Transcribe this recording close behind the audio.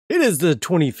It is the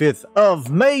 25th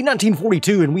of May,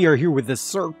 1942, and we are here with the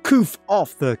Surcouf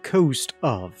off the coast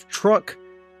of Truk.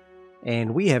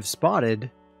 And we have spotted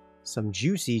some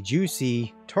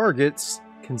juicy targets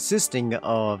consisting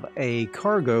of a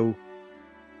cargo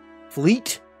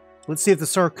fleet. Let's see if the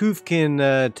Surcouf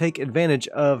can take advantage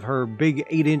of her big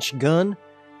 8-inch gun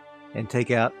and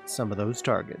take out some of those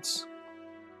targets.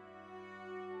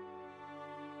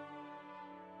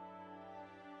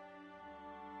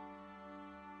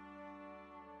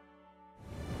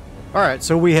 Alright,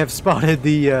 so we have spotted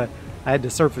the, I had to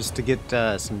surface to get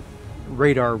some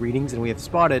radar readings, and we have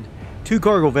spotted 2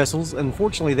 cargo vessels.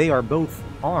 Unfortunately, they are both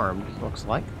armed, it looks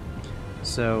like.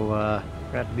 So,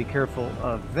 we have to be careful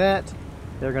of that.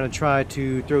 They're going to try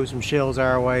to throw some shells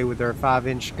our way with their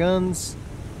 5-inch guns.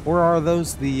 Or are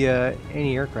those the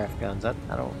anti-aircraft guns? I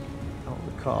don't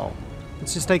recall.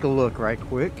 Let's just take a look right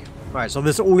quick. Alright, so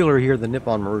this oiler here, the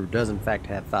Nippon Maru, does in fact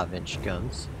have 5-inch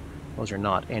guns. Those are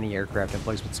not anti-aircraft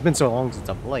emplacements. It's been so long since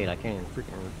I played, I can't even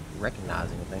freaking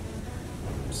recognize anything.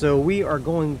 So we are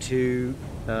going to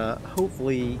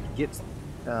hopefully get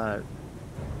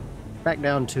back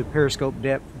down to periscope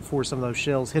depth before some of those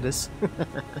shells hit us.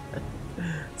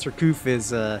 Surcouf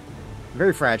is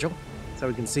very fragile, so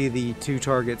we can see the 2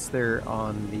 targets there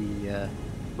on the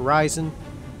horizon.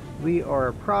 We are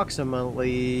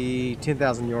approximately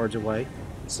 10,000 yards away,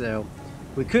 so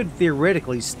we could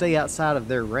theoretically stay outside of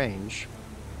their range.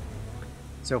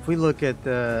 So if we look at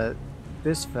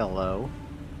this fellow,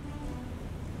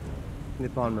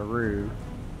 Nippon Maru,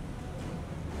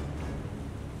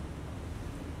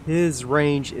 his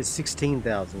range is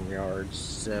 16,000 yards,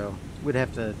 so we'd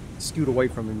have to scoot away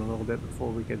from him a little bit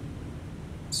before we could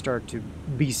start to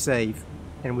be safe,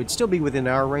 and we'd still be within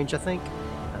our range, I think.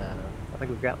 I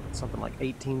think we've got something like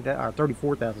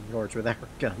 34,000 yards with our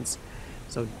guns.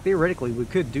 So theoretically, we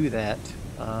could do that.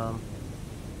 I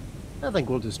think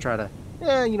we'll just try to...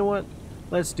 Yeah, you know what?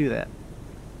 Let's do that.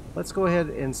 Let's go ahead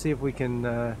and see if we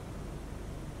can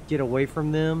get away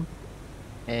from them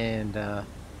and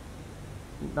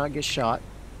not get shot.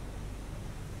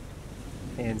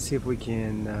 And see if we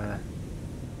can...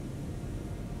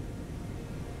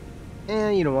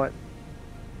 you know what?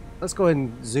 Let's go ahead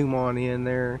and zoom on in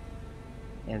there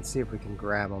and see if we can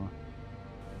grab them.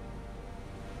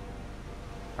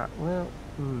 Well,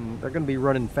 they're going to be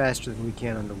running faster than we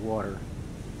can underwater.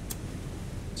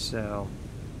 So,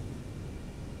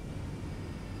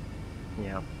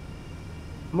 yeah. I'm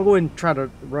going to go ahead and try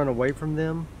to run away from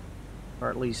them.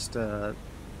 Or at least, not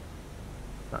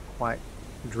quite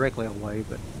directly away,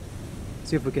 but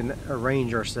see if we can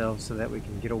arrange ourselves so that we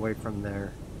can get away from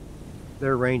their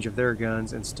range of their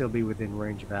guns and still be within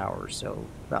range of ours. So,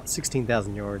 about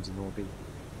 16,000 yards and we'll be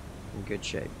in good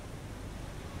shape.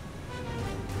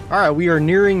 Alright, we are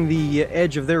nearing the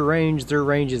edge of their range. Their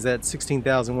range is at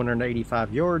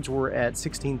 16,185 yards. We're at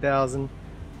 16,000.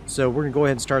 So we're going to go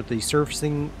ahead and start the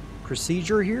surfacing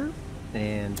procedure here.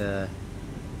 And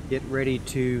get ready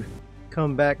to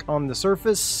come back on the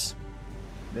surface.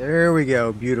 There we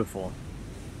go. Beautiful.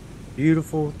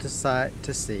 Beautiful to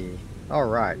see.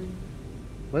 Alright.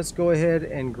 Let's go ahead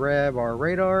and grab our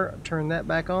radar. Turn that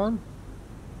back on.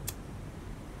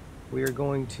 We are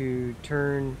going to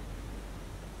turn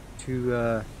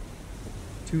to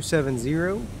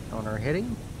 270 on our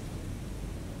heading,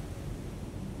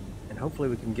 and hopefully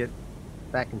we can get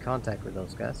back in contact with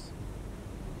those guys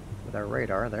with our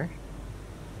radar there.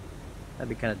 That'd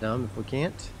be kind of dumb if we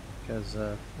can't, because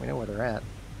we know where they're at.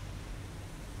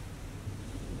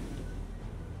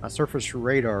 My surface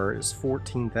radar is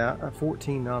 14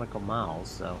 nautical miles,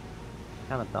 so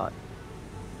kind of thought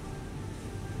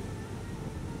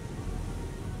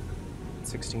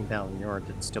 16,000 yards,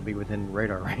 it'd still be within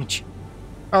radar range.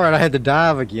 Alright, I had to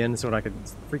dive again so that I could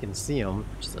freaking see them,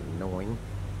 which is annoying.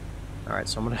 Alright,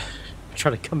 so I'm gonna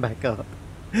try to come back up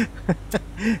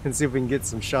and see if we can get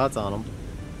some shots on them.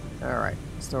 Alright,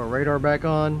 let's throw our radar back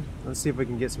on. Let's see if we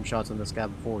can get some shots on this guy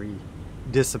before he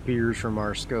disappears from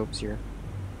our scopes here.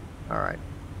 Alright,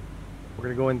 we're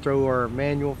gonna go and throw our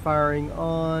manual firing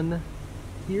on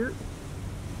here.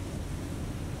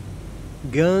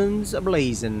 Guns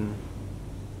a-blazing.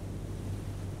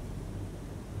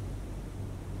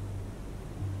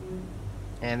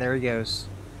 And there he goes.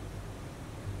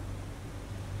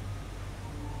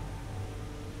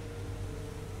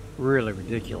 Really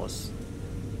ridiculous.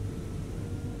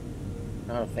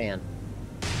 Not a fan.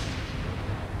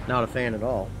 Not a fan at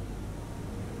all.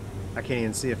 I can't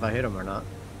even see if I hit him or not.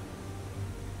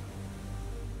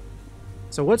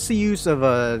 So what's the use of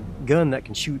a gun that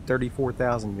can shoot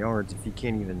 34,000 yards if you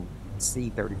can't even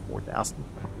see 34,000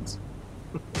 yards?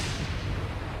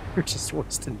 They're just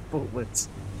wasting bullets.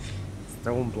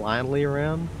 Throw them blindly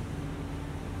around.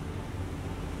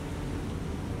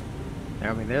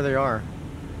 I mean, there they are.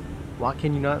 Why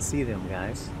can you not see them,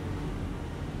 guys?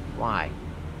 Why?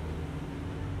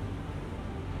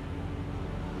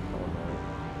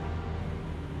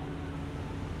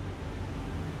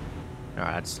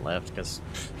 Alright, I just left because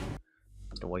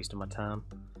it's a waste of my time.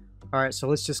 Alright, so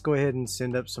let's just go ahead and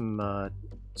send up some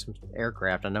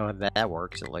aircraft. I know how that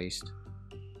works, at least.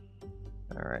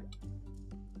 Alright.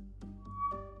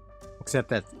 Except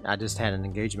that I just had an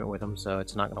engagement with them, so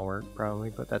it's not going to work, probably,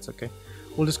 but that's okay.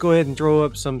 We'll just go ahead and throw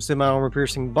up some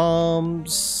semi-armor-piercing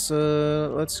bombs.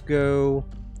 Let's go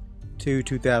to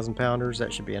 2,000 pounders.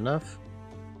 That should be enough.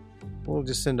 We'll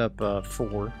just send up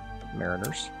 4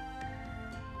 mariners.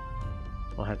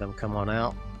 We'll have them come on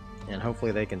out, and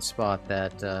hopefully they can spot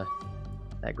that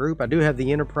that group. I do have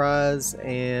the Enterprise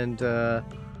and the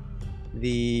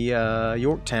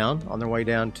Yorktown on their way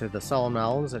down to the Solomon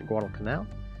Islands at Guadalcanal.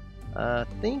 I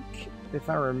think, if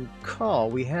I recall,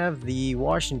 we have the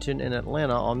Washington and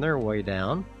Atlanta on their way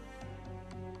down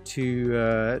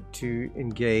to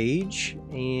engage,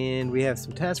 and we have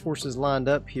some task forces lined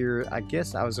up here. I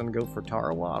guess I was going to go for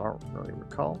Tarawa. I don't really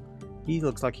recall. He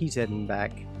looks like he's heading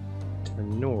back to the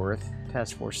north.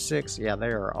 Task Force 6, yeah, they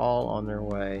are all on their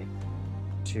way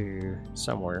to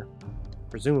somewhere,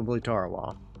 presumably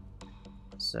Tarawa.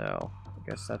 So I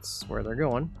guess that's where they're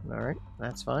going. All right,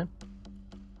 that's fine.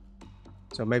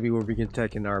 So maybe we'll be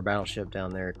taking our battleship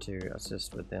down there to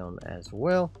assist with them as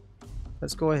well.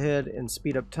 Let's go ahead and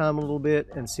speed up time a little bit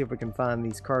and see if we can find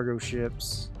these cargo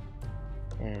ships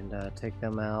and take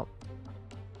them out.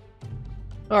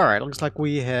 Alright, looks like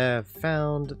we have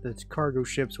found the cargo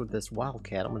ships with this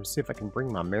Wildcat. I'm going to see if I can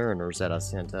bring my mariners that I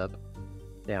sent up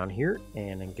down here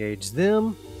and engage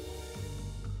them.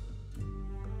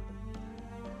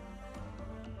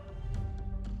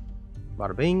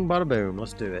 Bada bing, bada boom.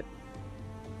 Let's do it.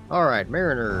 Alright,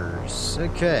 mariners.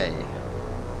 Okay.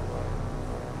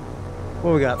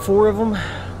 Well, we got 4 of them.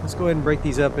 Let's go ahead and break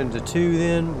these up into 2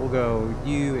 then. We'll go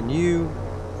you and you.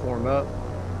 Form up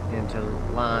into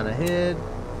line ahead.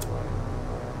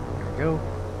 There we go.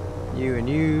 You and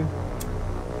you.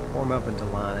 Form up into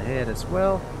line ahead as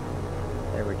well.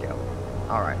 There we go.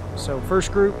 Alright, so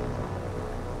first group,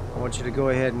 I want you to go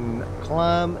ahead and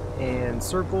climb and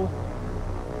circle.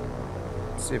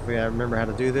 Let's see if we remember how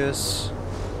to do this.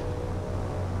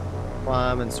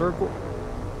 Climb and circle.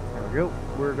 There we go.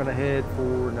 We're going to head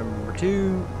for number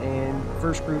 2, and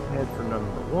first group head for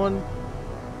number 1.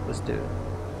 Let's do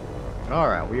it.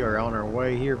 Alright, we are on our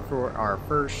way here for our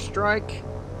first strike.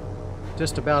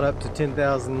 Just about up to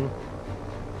 10,000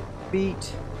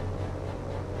 feet.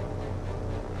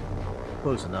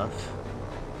 Close enough.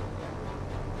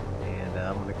 And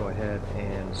I'm going to go ahead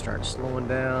and start slowing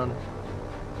down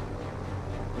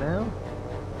now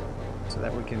so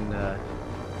that we can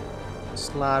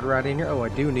slide right in here. Oh, I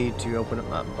do need to open up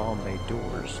my bomb bay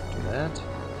doors. Do that.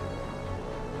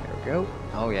 There we go.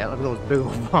 Oh yeah, look at those big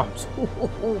old bombs.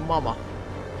 Oh, mama.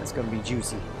 That's going to be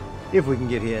juicy. If we can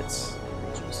get hits,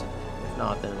 it'll be juicy. If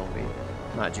not, then it'll be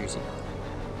not juicy.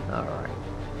 Alright.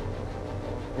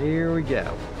 Here we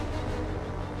go.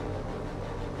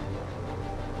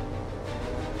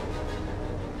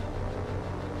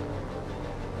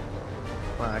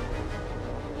 Like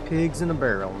pigs in a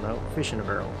barrel. No, fish in a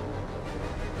barrel.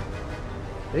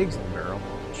 Pigs in a barrel.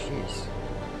 Jeez.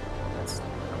 That's a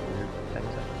weird thing.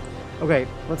 Okay,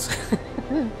 let's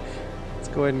let's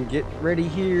go ahead and get ready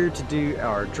here to do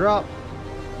our drop.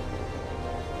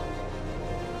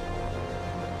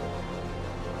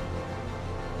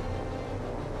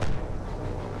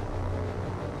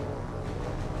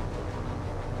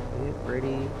 Get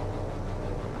ready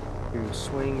to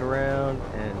swing around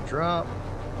and drop.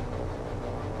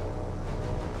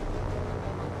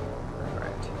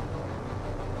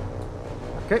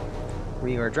 Okay,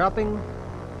 we are dropping.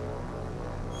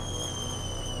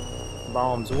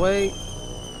 Bombs away.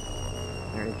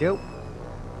 There you go.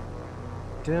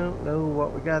 Don't know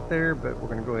what we got there, but we're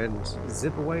going to go ahead and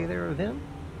zip away there then.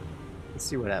 Let's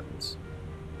see what happens.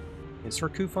 Is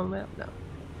Surcouf on the map? No.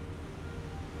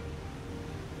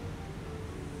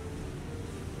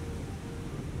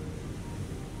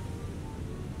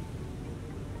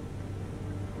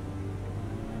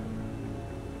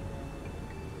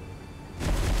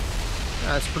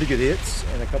 That's pretty good hits,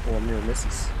 and a couple of near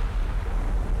misses.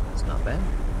 It's not bad.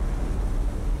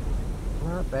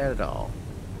 Not bad at all.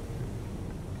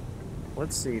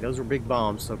 Let's see, those were big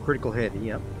bombs, so critical hit.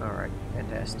 Yep, alright,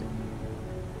 fantastic.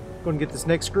 Going to get this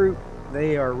next group.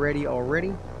 They are ready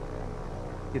already.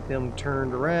 Get them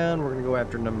turned around. We're going to go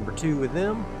after number 2 with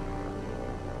them.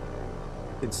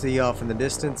 You can see off in the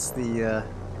distance the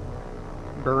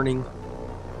burning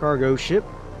cargo ship.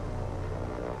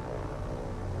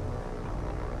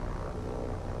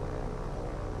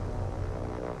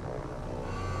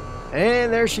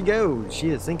 And there she goes.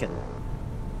 She is sinking.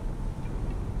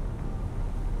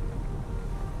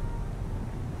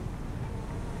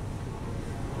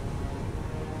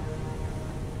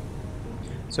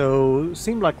 So,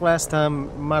 seemed like last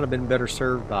time might have been better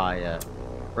served by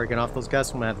breaking off those guys.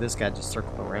 I'm going to have this guy just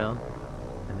circle around.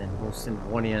 And then we'll send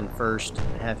one in first,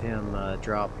 have him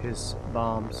drop his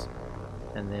bombs.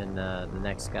 And then the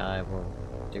next guy will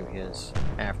do his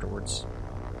afterwards.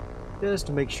 Just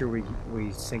to make sure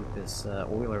we sink this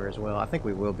oiler as well. I think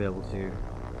we will be able to.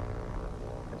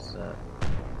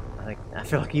 I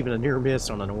feel like even a near miss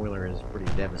on an oiler is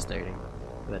pretty devastating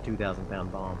with a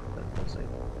 2,000-pound bomb. But we'll see.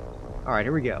 All right,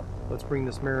 here we go. Let's bring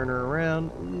this mariner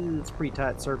around. Ooh, it's a pretty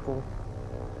tight circle.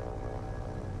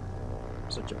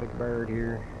 Such a big bird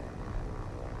here.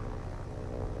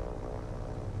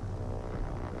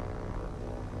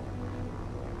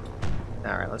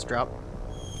 All right, let's drop.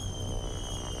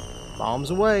 Bombs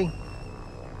away.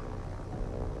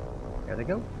 There they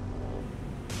go.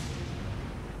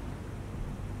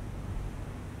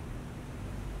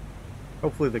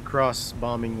 Hopefully the cross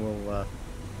bombing will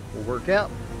work out.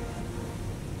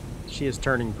 She is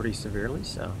turning pretty severely,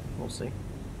 so we'll see.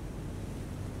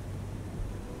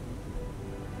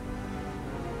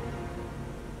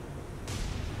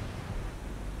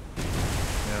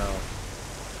 No.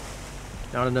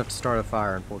 Not enough to start a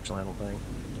fire, unfortunately, I don't think.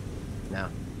 No.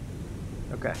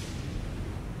 Okay.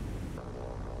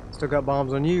 Still got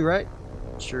bombs on you, right?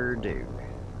 Sure do. You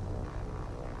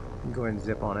can go ahead and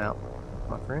zip on out,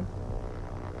 my friend.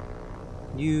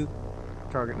 You,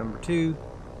 target number 2.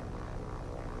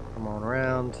 Come on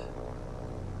around.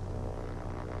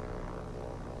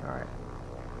 Alright.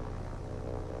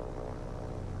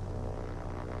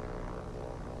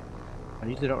 I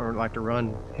usually don't like to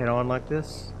run head on like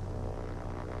this.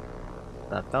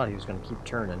 I thought he was going to keep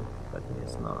turning, but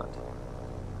it's not.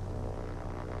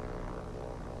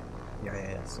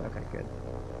 Yes, okay, good.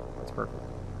 That's perfect.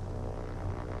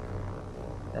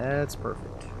 That's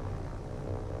perfect.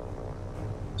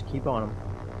 Just keep on him.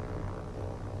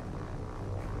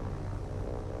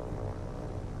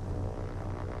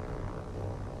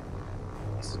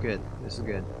 This is good. This is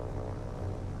good.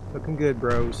 Looking good,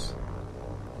 bros.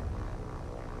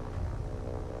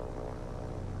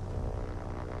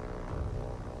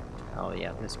 Oh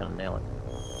yeah, this is gonna nail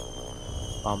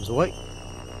it. Bombs away.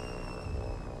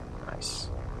 Nice.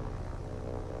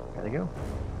 There they go.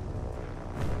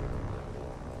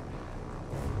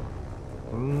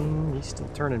 He's still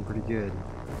turning pretty good.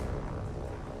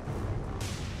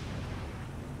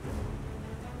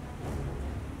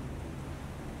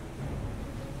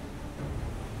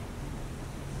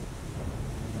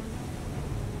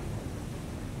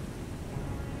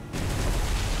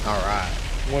 Alright,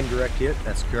 one direct hit,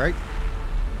 that's great.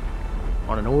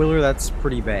 On an oiler, that's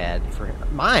pretty bad for him.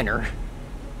 Minor?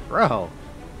 Bro,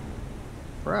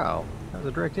 that was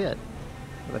a direct hit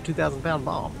with a 2,000-pound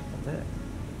bomb. That's it.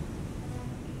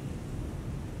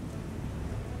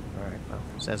 Alright, well,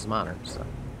 it says minor, so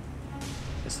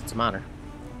I guess it's a minor.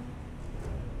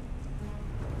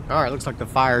 Alright, looks like the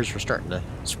fires are starting to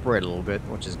spread a little bit,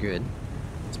 which is good,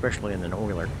 especially in an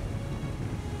oiler.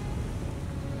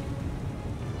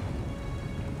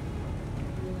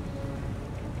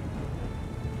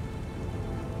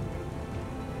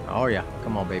 Oh yeah,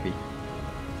 come on, baby.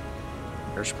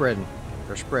 They're spreading.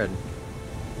 They're spreading.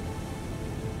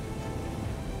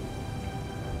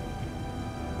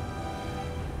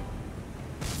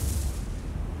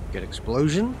 Good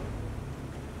explosion.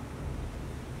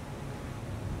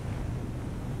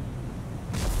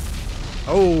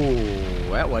 Oh,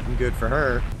 that wasn't good for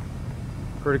her.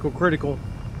 Critical, critical.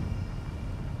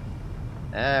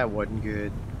 That wasn't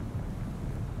good.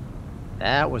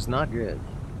 That was not good.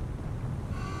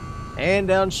 And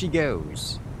down she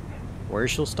goes. Where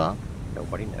she'll stop,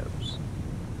 nobody knows.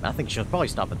 I think she'll probably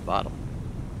stop at the bottom.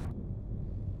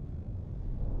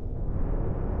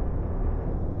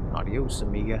 Adios,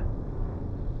 amiga.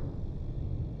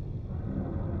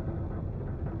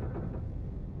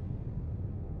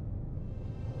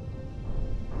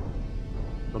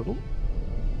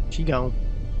 She gone.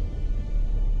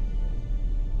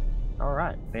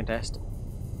 Alright, fantastic.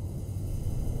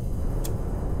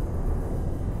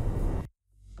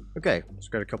 Okay,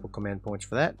 just got a couple command points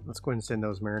for that. Let's go ahead and send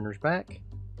those mariners back.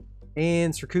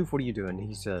 And Surcouf, what are you doing?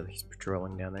 He's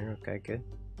patrolling down there. Okay, good.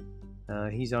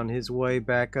 He's on his way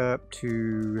back up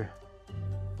to...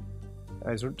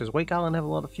 does Wake Island have a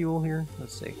lot of fuel here?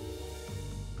 Let's see.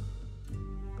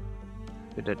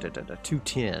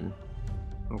 210.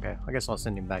 Okay, I guess I'll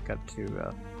send him back up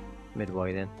to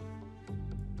Midway then.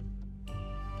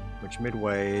 Which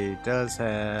Midway does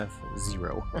have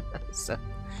 0. So,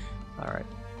 alright.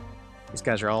 These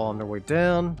guys are all on their way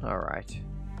down. Alright.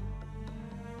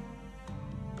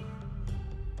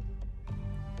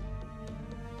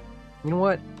 You know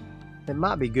what? It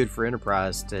might be good for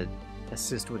Enterprise to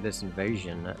assist with this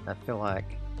invasion. I feel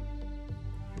like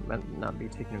we might not be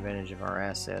taking advantage of our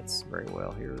assets very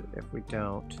well here if we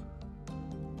don't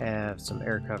have some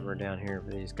air cover down here for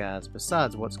these guys,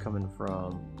 besides what's coming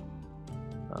from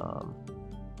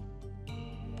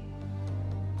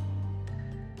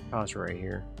right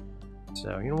here.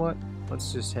 So you know what?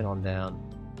 Let's just head on down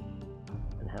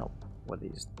and help with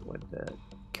the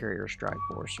carrier strike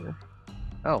force here.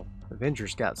 Oh,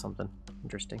 Avengers got something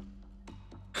interesting.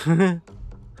 I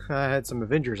had some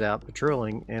Avengers out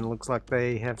patrolling, and looks like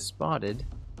they have spotted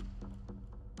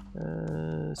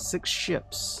 6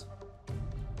 ships.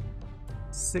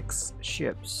 6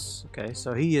 ships. Okay,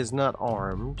 so he is not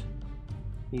armed.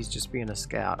 He's just being a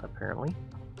scout, apparently.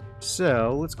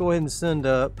 So, let's go ahead and send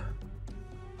up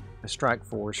a strike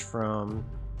force from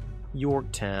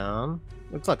Yorktown.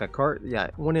 Looks like a cart. Yeah,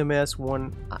 1 MS,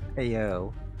 1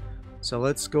 AO. So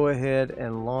let's go ahead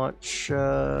and launch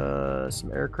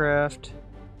some aircraft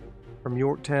from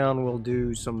Yorktown. We'll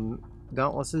do some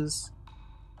Dauntlesses.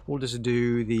 We'll just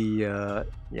do the,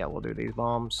 yeah, we'll do these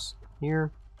bombs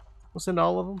here. We'll send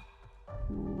all of them.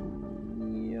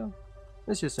 Yeah.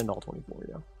 Let's just send all 24,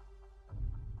 yeah.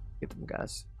 Get them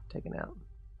guys taken out.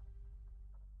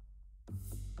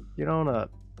 Get on up.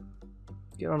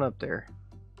 Get on up there.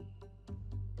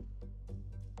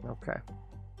 Okay.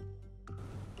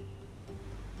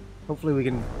 Hopefully we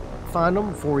can find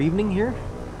them before evening here.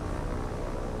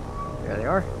 There they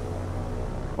are.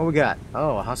 What we got?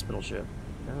 Oh, a hospital ship.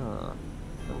 Oh,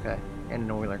 okay. And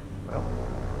an oiler. Well.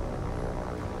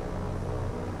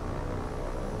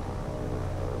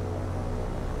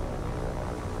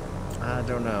 I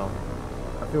don't know.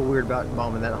 I feel weird about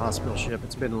bombing that hospital ship.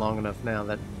 It's been long enough now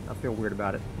that I feel weird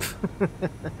about it.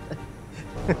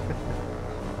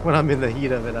 When I'm in the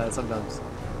heat of it, sometimes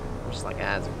I'm just like,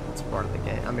 it's part of the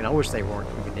game. I mean, I wish they weren't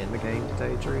even in the game, to tell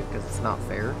you the truth, because it's not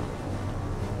fair.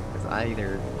 Because I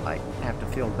either like have to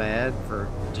feel bad for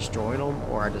destroying them,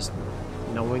 or I just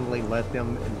knowingly let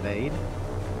them invade.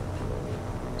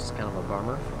 It's kind of a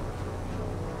bummer.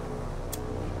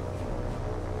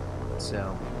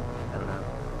 So, I don't know.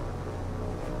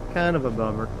 Kind of a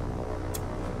bummer.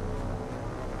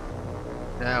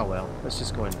 Ah well, let's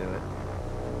just go and do it.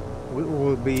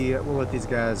 We'll let these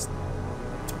guys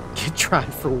get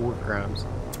tried for war crimes.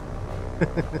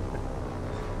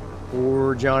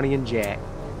 Or Johnny and Jack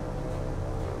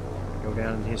go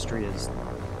down in history as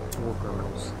war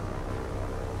criminals.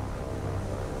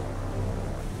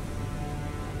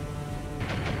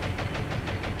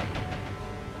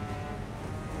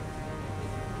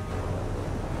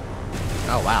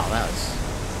 Oh wow, that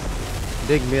was a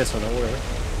big miss on the oiler.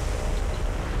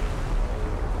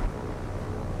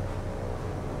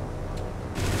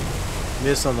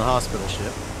 Miss on the hospital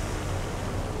ship.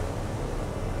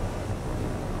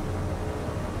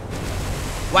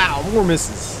 Wow, more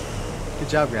misses. Good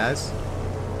job, guys.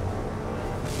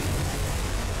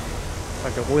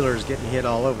 Like the oiler's getting hit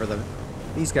all over them.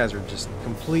 These guys are just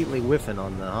completely whiffing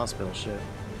on the hospital ship.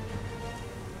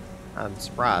 I'm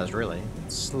surprised, really.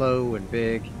 It's slow and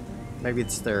big. Maybe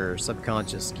it's their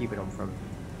subconscious keeping them from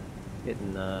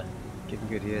getting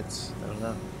good hits. I don't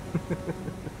know.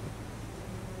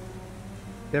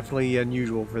 Definitely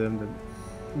unusual for them to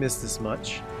miss this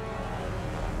much.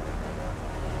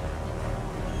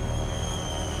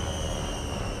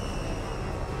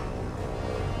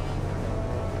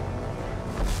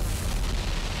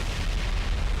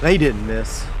 They didn't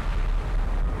miss.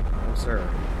 No, sir.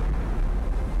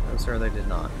 No, sir, they did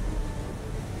not.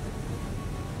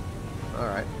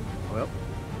 Alright. Well,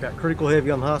 got critical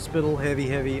heavy on the hospital,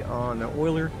 heavy on the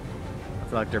oiler. I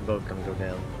feel like they're both going to go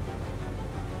down.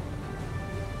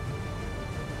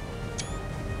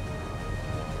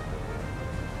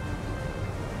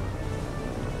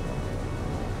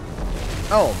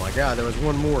 Oh my god, there was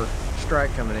one more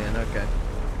strike coming in. Okay.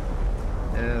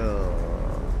 Oh.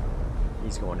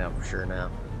 He's going down for sure now.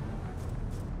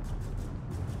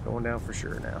 Going down for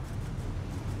sure now.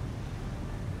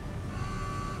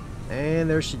 And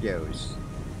there she goes.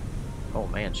 Oh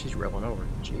man, she's rolling over.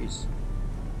 Jeez.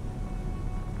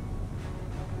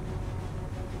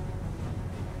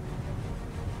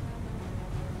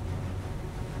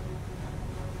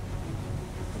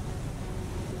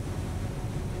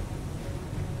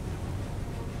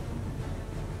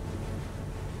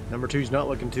 Number 2's not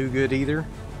looking too good either.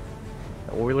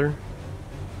 The oiler.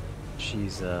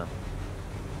 She's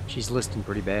listing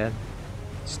pretty bad.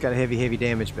 She's got heavy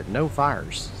damage, but no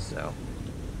fires, so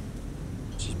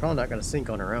she's probably not going to sink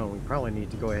on her own. We probably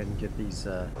need to go ahead and get these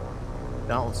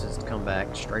Dauntlesses to come back,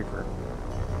 strafer.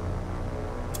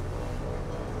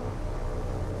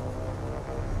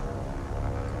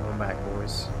 Come back,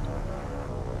 boys.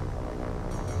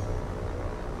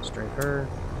 Strafe her.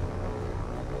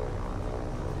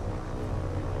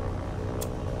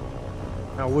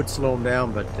 I would slow them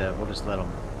down, but we'll just let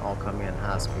them all come in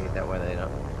high speed. That way they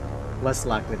don't less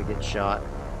likely to get shot.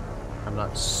 I'm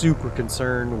not super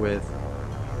concerned with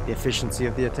the efficiency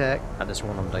of the attack. I just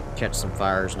want them to catch some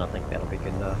fires, and I think that'll be good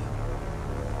enough.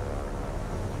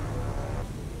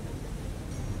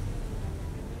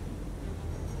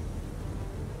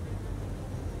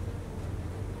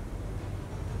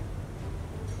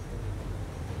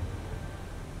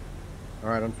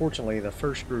 Alright, unfortunately the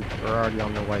first group are already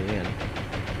on their way in.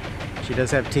 She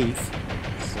does have teeth,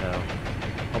 so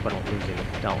hope I don't lose any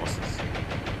Dauntlesses.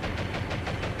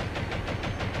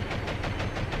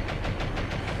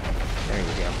 There you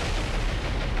go.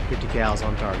 50 cows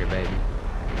on target, baby.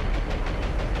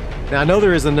 Now I know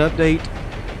there is an update.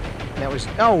 That was...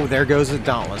 Oh, there goes the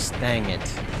Dauntless. Dang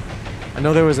it. I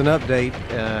know there was an update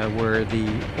where the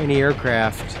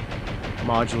anti-aircraft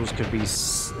modules could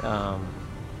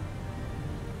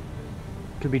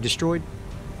be destroyed.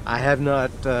 I have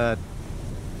not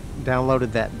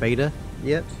downloaded that beta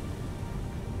yet,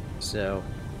 so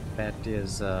that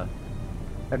is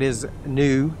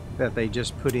new that they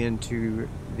just put into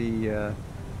the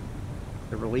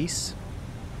release.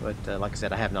 But like I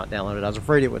said, I have not downloaded. I was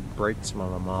afraid it would break some of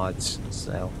my mods,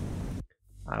 so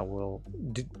I will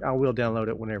download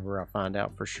it whenever I find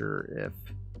out for sure if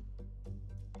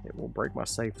it will break my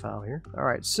save file here. All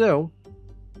right, so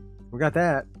we got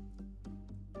that.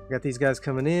 We got these guys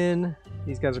coming in.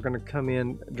 These guys are going to come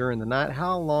in during the night.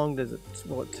 How long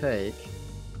will it take?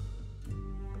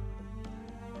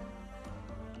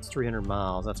 It's 300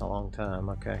 miles. That's a long time.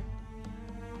 Okay.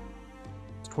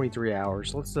 It's 23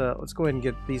 hours. Let's go ahead and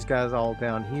get these guys all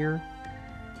down here.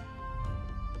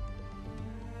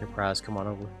 Enterprise, come on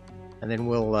over. And then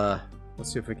we'll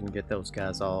let's see if we can get those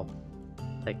guys all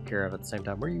taken care of at the same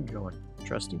time. Where are you going,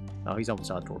 Trusty? Oh, he's almost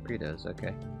out of torpedoes.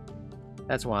 Okay.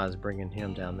 That's why I was bringing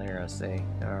him down there, I see.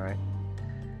 Alright.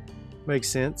 Makes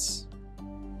sense.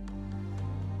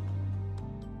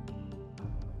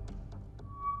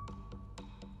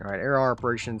 Alright, air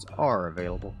operations are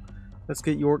available. Let's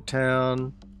get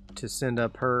Yorktown to send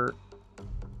up her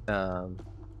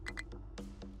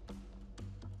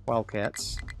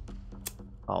Wildcats.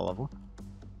 All of them.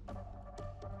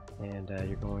 And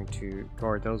you're going to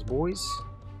guard those boys.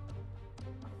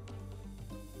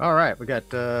 Alright, we got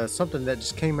something that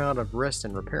just came out of rest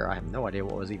and repair. I have no idea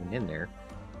what was even in there.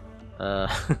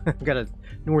 We got a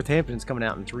Northampton's coming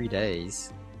out in 3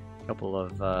 days. A couple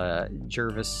of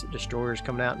Jervis destroyers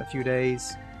coming out in a few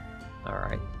days.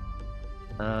 Alright.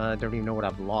 I don't even know what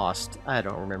I've lost. I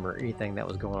don't remember anything that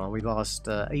was going on. We lost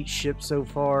 8 ships so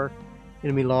far.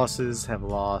 Enemy losses have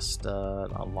lost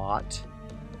a lot.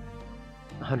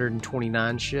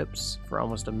 129 ships for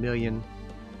almost 1 million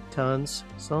tons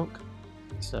sunk.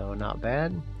 So not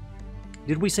bad.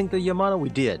 Did we sink the Yamato? We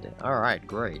did. Alright,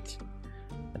 great.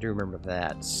 I do remember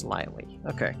that slightly.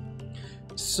 Okay.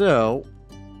 So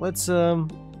let's go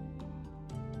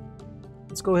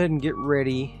ahead and get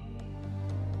ready.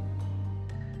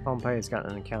 Pompey's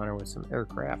gotten an encounter with some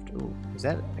aircraft. Ooh, is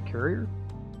that a carrier?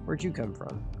 Where'd you come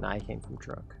from? Nah, he came from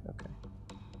truck. Okay.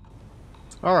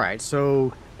 Alright,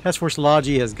 so Task Force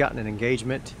Logi has gotten an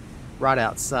engagement right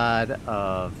outside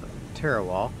of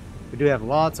Tarawa. We do have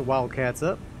lots of Wildcats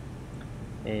up,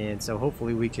 and so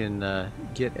hopefully we can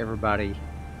get everybody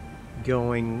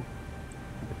going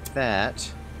with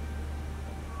that.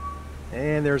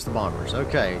 And there's the bombers.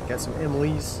 Okay, got some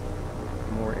Emily's.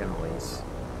 More Emily's.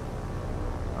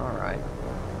 Alright.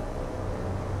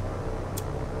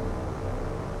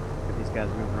 Get these guys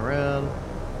moving around.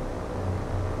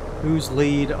 Who's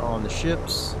lead on the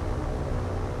ships?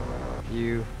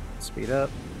 You. Speed up.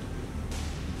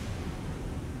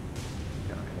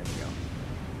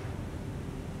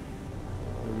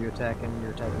 You're attacking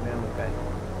them, okay.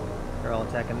 They're all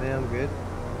attacking them, good.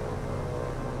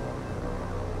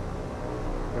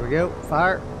 Here we go,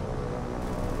 fire.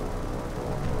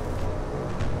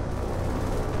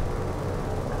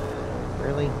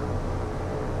 Really?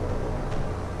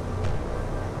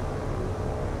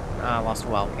 Ah, I lost a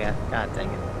Wildcat. God dang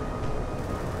it.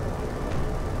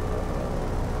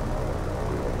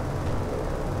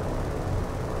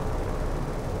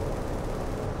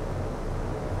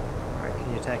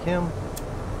 Attack him.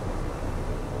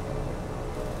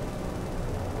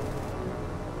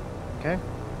 Okay.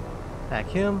 Attack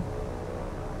him.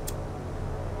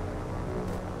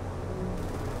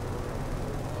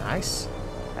 Nice.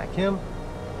 Attack him.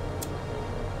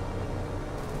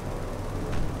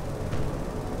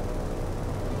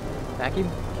 Attack him.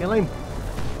 Kill him.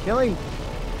 Kill him.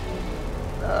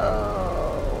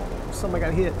 Oh, somebody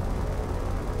got hit.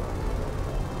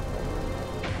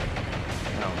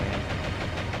 Oh man.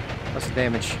 What's the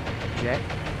damage, Jack?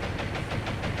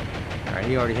 Alright,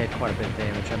 he already had quite a bit of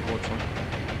damage, unfortunately.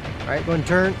 Alright, go and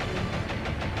turn.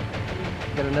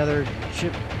 Got another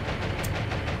ship.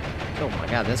 Oh my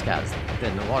god, this guy's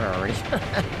dead in the water already.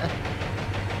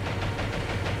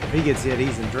 If he gets hit,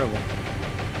 he's in trouble.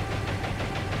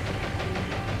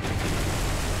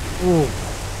 Ooh.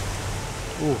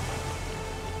 Ooh.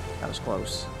 That was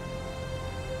close.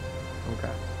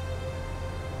 Okay.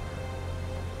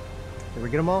 Did we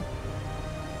get them all?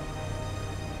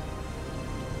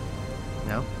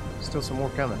 No? Still some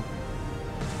more coming.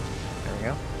 There we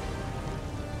go.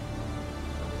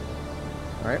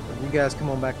 Alright, well, you guys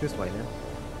come on back this way then.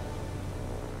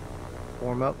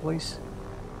 Form up, please.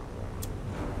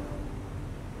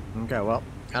 Okay, well,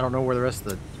 I don't know where the rest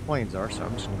of the planes are, so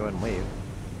I'm just gonna go ahead and leave.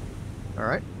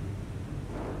 Alright.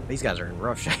 These guys are in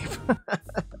rough shape.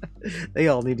 They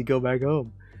all need to go back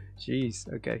home. Jeez,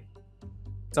 okay.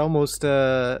 It's almost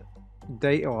day,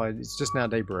 oh, it's just now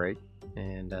daybreak.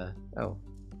 And oh.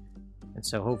 And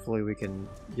so hopefully we can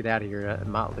get out of here. I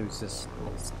might lose this.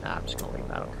 Nah, I'm just gonna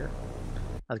leave. I don't care.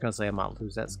 I was gonna say I might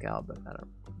lose that scout, but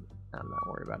I'm not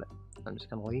worried about it. I'm just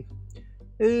gonna leave.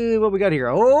 What we got here?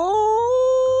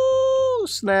 Oh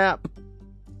snap!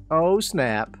 Oh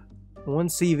snap! 1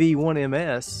 CV, 1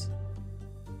 MS.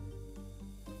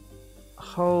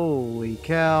 Holy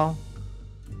cow!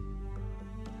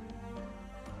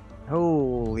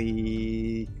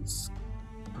 Holy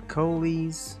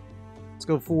Picolis. Let's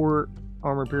go for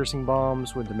armor-piercing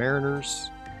bombs with the Mariners.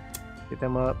 Get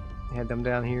them up. Head them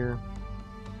down here.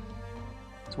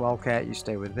 It's Wildcat. You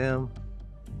stay with them.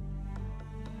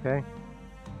 Okay.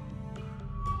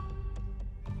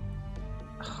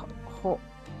 Oh,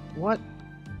 what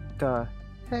the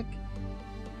heck?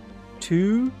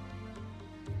 2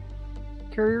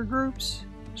 carrier groups?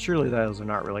 Surely those are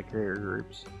not really carrier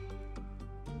groups.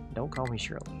 Don't call me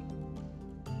Shirley.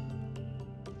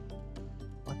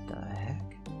 What the heck?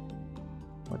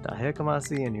 What the heck am I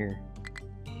seeing here?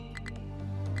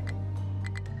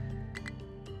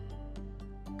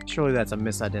 Surely that's a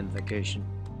misidentification.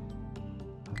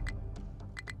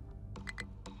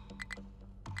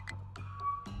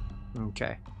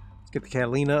 Okay. Let's get the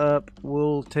Catalina up.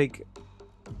 We'll take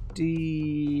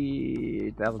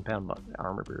the 1,000-pound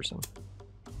armor piercing.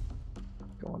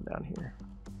 Going down here.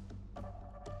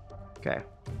 Okay.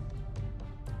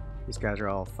 These guys are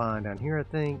all fine down here, I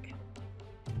think.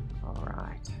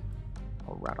 Alright.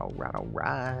 Alright, alright,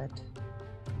 alright.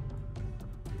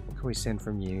 What can we send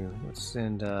from you? Let's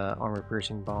send armor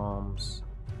piercing bombs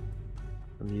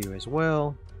from you as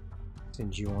well.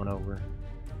 Send you on over.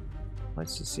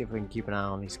 Let's just see if we can keep an eye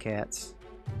on these cats.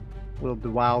 We'll the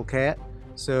Wildcat.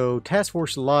 So Task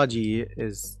Force Logi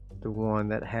is the one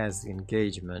that has the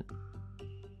engagement.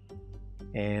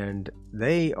 And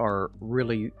they are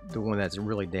really the one that's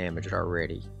really damaged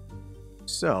already.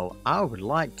 So I would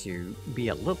like to be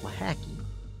a little hacky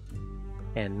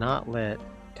and not let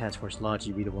Task Force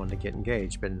Logi be the one to get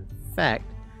engaged, but in fact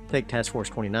take Task Force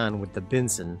 29 with the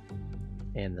Benson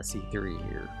and the C3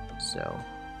 here. So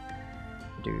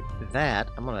do that.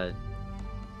 I'm gonna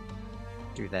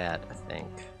do that, I think.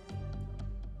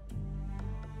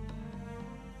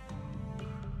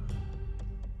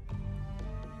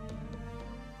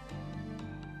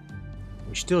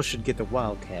 We still should get the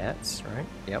Wildcats, right?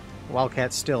 Yep.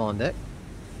 Wildcats still on deck.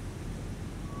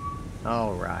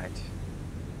 Alright.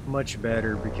 Much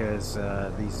better because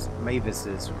these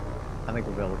Mavises, I think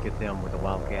we'll be able to get them with the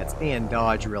Wildcats and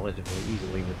dodge relatively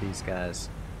easily with these guys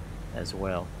as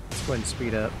well. Let's go ahead and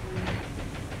speed up.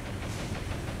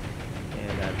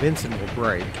 And Benson will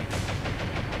break.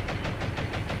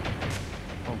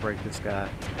 I'll break this guy.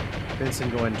 Benson,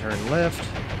 go ahead and turn left.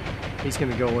 He's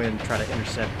going to go in and try to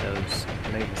intercept those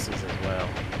Mavises as well.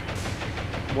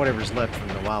 Whatever's left from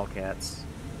the Wildcats.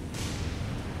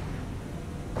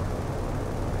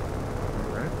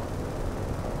 Alright.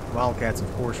 Wildcats,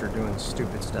 of course, are doing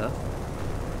stupid stuff.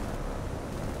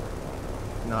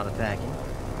 Not attacking.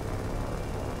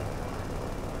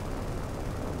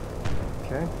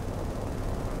 Okay.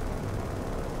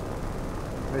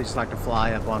 They just like to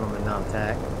fly up on them and not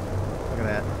attack. Look at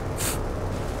that.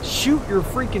 Shoot your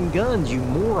freaking guns, you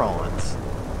morons!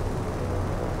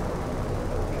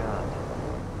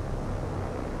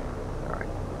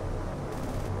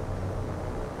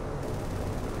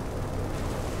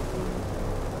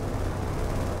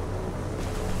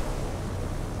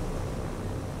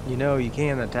 know, you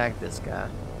can attack this guy.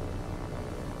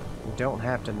 You don't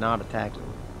have to not attack him.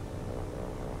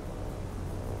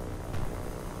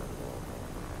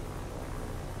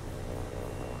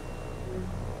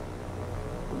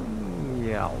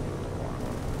 Yeah.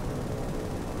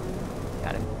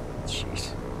 Got him.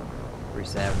 Jeez. Pretty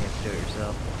sad when you have to do it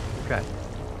yourself. Okay.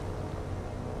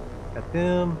 Got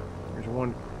them. There's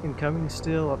one incoming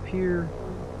still up here.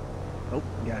 Oh,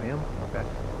 got him. Okay.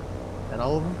 That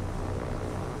all of them?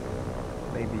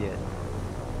 Maybe it.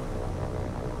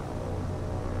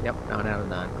 Yep, 9 out of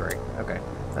 9. Great. Okay.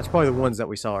 That's probably the ones that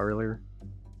we saw earlier.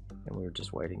 And we were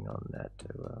just waiting on that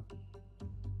to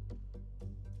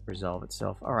resolve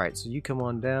itself. Alright, so you come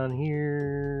on down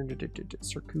here.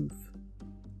 Surcouf.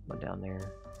 Come on down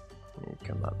there. And you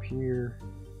come up here.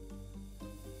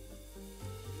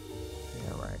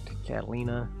 Alright,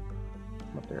 Catalina.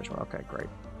 Up there as well. Okay, great.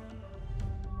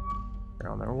 They're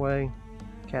on their way.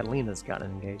 Catalina's got an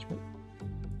engagement.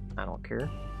 I don't care.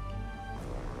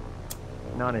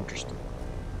 Not interested.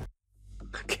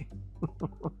 Okay.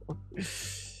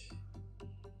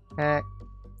 Hack.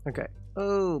 Okay.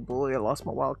 Oh boy, I lost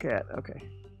my wildcat. Okay.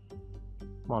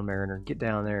 Come on, Mariner. Get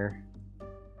down there.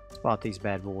 Spot these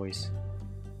bad boys.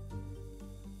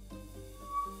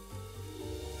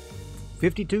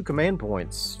 52 command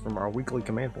points from our weekly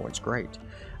command points. Great.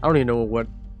 I don't even know what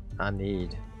I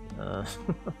need.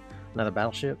 Another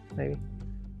battleship, maybe?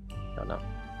 Don't know.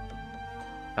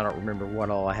 I don't remember what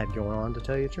all I had going on, to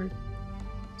tell you the truth.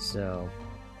 So,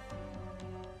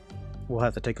 we'll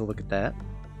have to take a look at that.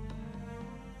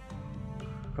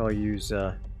 Probably use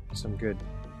some good...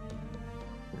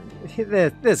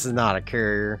 This is not a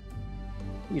carrier.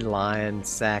 You lying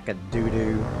sack of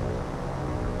doo-doo.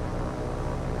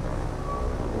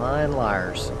 Lying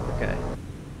liars. Okay.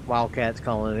 Wildcat's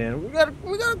calling it in. We got a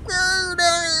carrier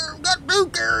down here. We got 2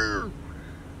 carriers.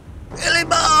 Billy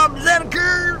Bob, is that a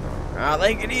carrier? I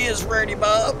think it is, Freddy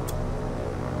Bob.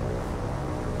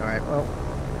 Alright, well,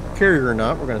 carrier or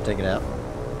not, we're going to take it out.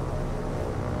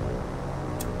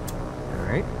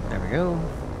 Alright, there we go.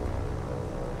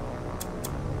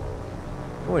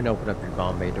 Go ahead and open up your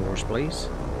bomb bay doors, please.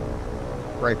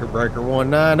 Breaker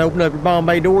 19, open up your bomb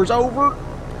bay doors, over.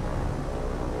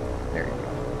 There you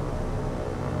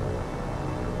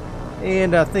go.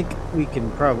 And I think we can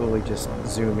probably just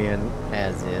zoom in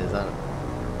as is. I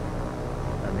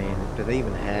mean, do they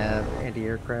even have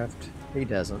anti-aircraft? He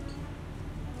doesn't.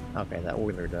 Okay, that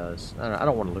Oiler does. I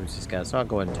don't want to lose these guys, so I'll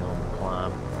go ahead and tell him to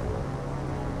climb.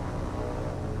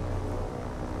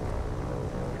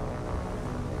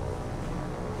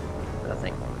 But I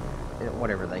think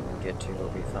whatever they can get to will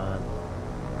be fine.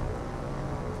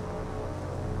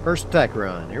 First attack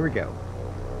run. Here we go.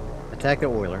 Attack the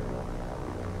Oiler.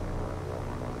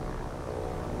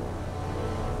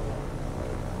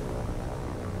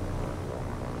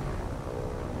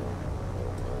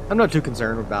 I'm not too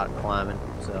concerned about climbing,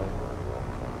 so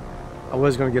I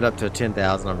was going to get up to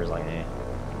 10,000. I'm just like, eh,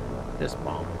 just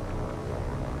bomb.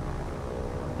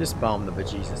 Just bomb the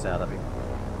bejesus out of him.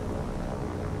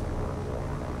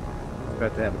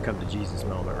 About to have a come to Jesus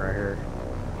moment right here.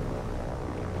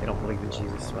 They don't believe in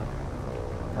Jesus, but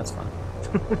that's fine.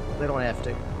 They don't have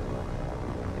to. They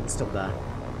can still die.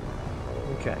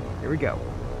 Okay, here we go.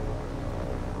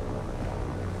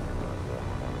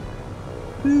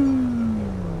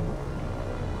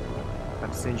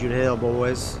 About to send you to hell,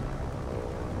 boys.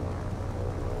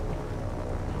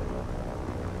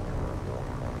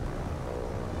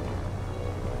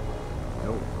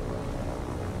 Nope.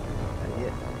 Not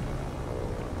yet.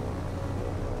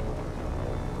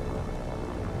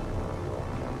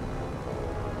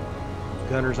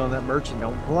 Gunners on that merchant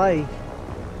don't play.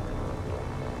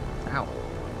 Ow.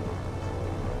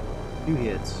 2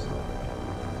 hits.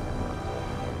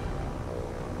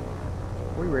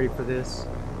 Are we ready for this?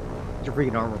 These are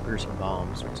freaking armor-piercing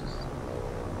bombs, which is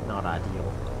not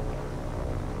ideal.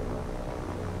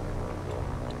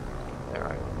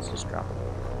 Alright, let's just drop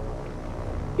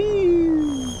it.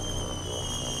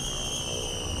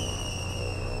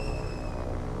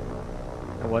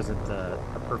 It wasn't a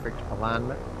perfect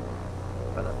alignment,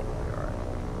 but I think we'll be alright.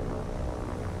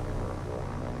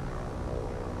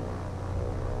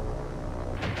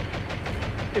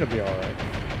 It'll be alright.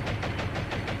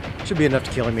 Should be enough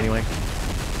to kill him anyway.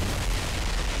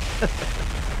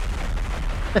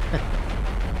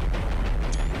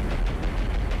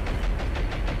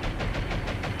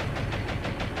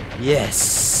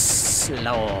 Yes,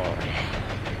 Lord.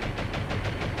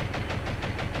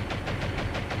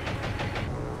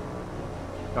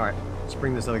 Alright, let's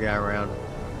bring this other guy around.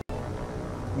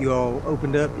 You all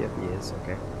opened up? Yep, he is.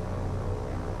 Okay.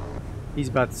 He's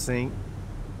about to sink,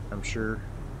 I'm sure.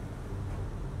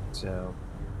 So,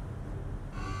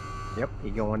 yep, he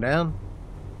going down.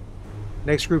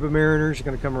 Next group of mariners are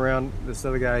going to come around. This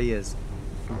other guy is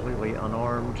completely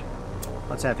unarmed.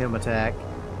 Let's have him attack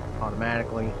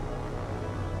automatically.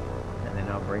 And then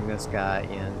I'll bring this guy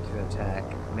in to attack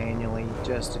manually,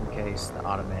 just in case the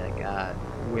automatic guy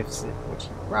whiffs it, which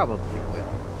he probably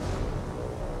will.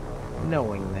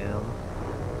 Knowing them.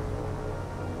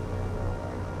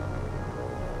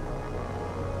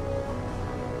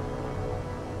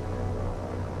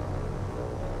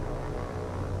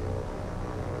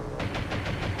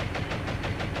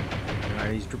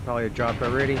 Alright, he's probably dropped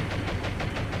already.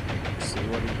 Let's see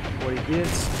what he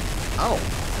gets. Oh,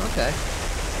 okay.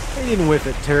 He didn't whiff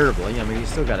it terribly. I mean, he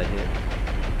still got a hit.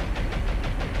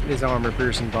 It is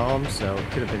armor-piercing bomb, so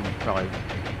it could have been probably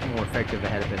more effective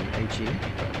had it been HE.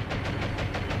 But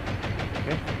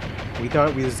okay. We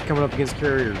thought we was coming up against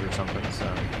carriers or something, so.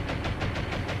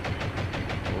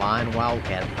 Line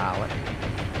Wildcat pilot.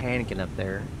 Panicking up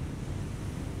there.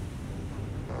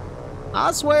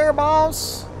 I swear,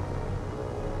 boss!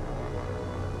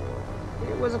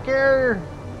 It was a carrier.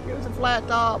 It was a flat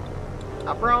top.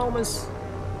 I promise.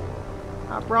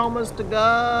 I promise to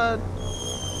God.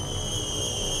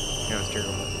 That was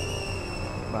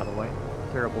terrible. By the way.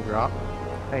 Terrible drop.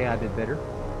 Hey, I did better.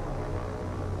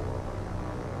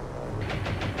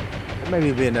 Maybe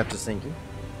it'll be enough to sink him.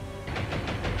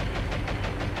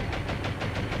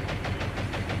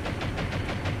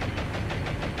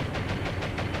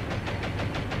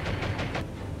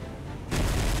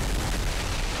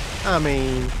 I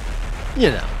mean,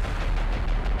 you know.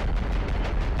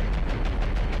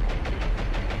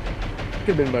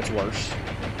 Could have been much worse.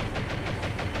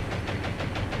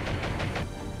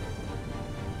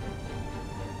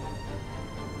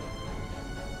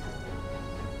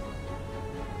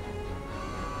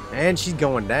 And she's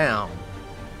going down.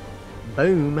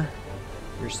 Boom.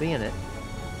 You're seeing it.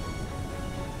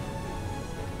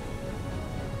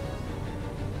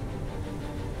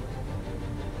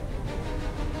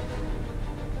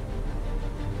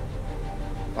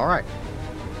 Alright.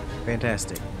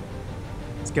 Fantastic.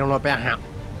 Let's get on up out here.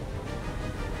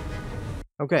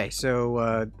 Okay,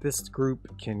 so this group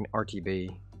can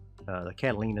RTB. The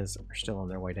Catalinas are still on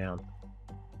their way down.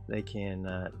 They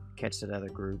can catch that other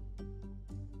group.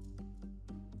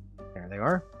 There they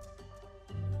are.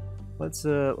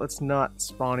 Let's not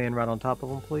spawn in right on top of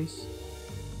them, please.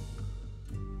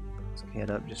 Let's head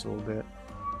up just a little bit.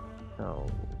 Oh,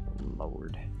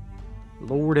 Lord.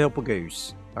 Lord help a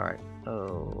goose. Alright.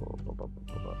 Oh,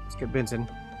 let's get Benson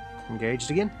engaged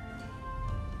again.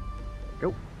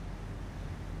 Go.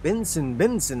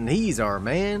 Benson, he's our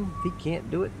man. If he can't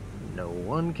do it, no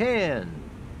one can.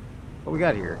 What we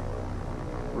got here?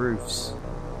 Roofs.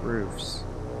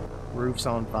 Roofs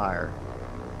on fire.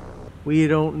 We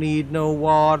don't need no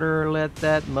water. Let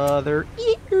that mother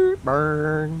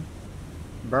burn.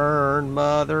 Burn,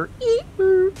 mother.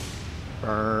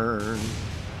 Burn.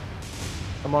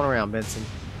 Come on around, Benson.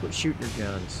 Quit shooting your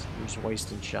guns. You're just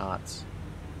wasting shots.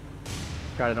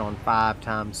 Got it on 5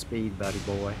 times speed, buddy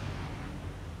boy.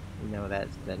 You know that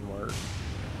doesn't work.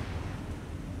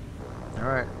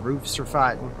 Alright, roofs are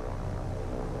fighting.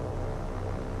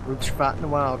 Roofs are fighting the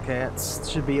Wildcats.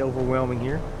 Should be overwhelming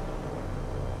here.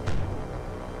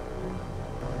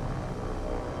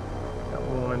 Got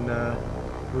one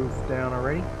roof down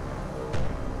already.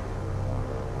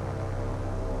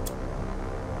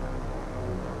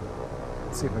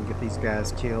 Let's see if I can get these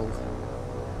guys killed.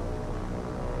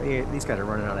 These guys are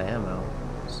running out of ammo,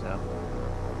 so.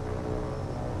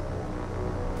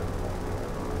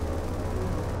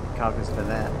 Cognizant of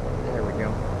that. There we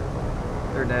go.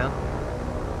 They're down.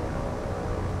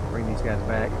 Bring these guys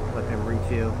back. Let them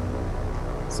refill.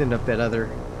 Send up that other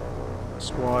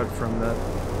squad from the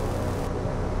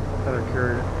other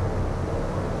carrier.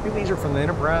 I think these are from the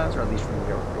Enterprise, or are these from the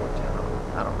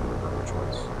Yorktown? I don't remember which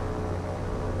ones.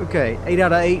 Okay, 8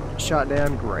 out of 8 shot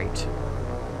down. Great.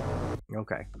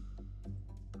 Okay.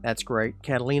 That's great.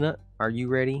 Catalina, are you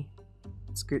ready?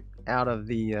 Let's get out of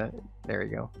the, there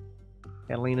you go.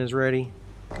 Catalina's ready.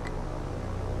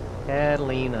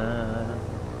 Catalina.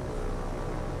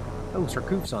 Oh,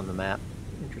 Surcouf's on the map.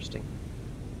 Interesting.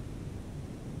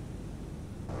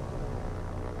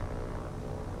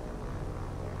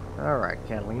 Alright,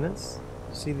 Catalinas.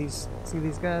 See these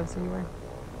guys anywhere?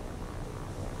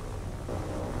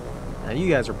 Now you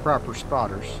guys are proper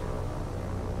spotters.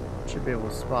 Should be able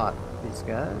to spot these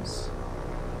guys.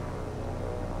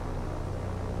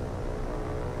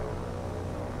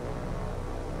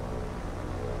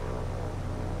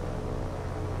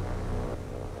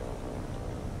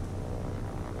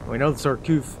 We know the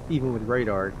Surcouf, even with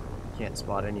radar, can't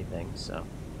spot anything, so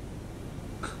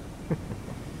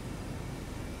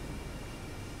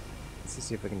Let's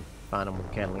see if we can find them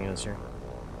with Catalinas here.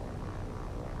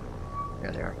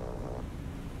 There they are.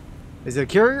 Is it a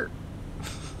carrier?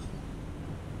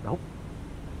 Nope.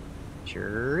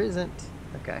 Sure isn't.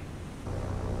 Okay.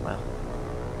 Well.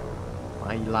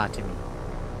 Why you lie to me?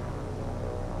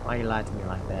 Why you lie to me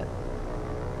like that?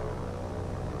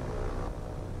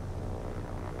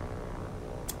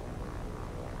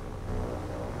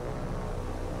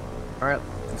 Alright,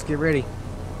 let's get ready.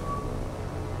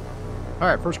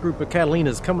 Alright, first group of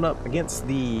Catalinas coming up against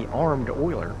the armed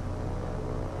oiler.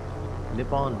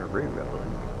 Nippon Maru, I believe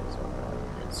is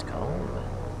what it's called.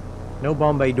 No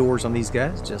bomb bay doors on these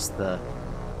guys, just the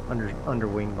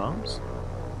underwing bombs.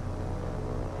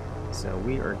 So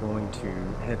we are going to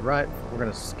head right. We're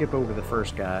going to skip over the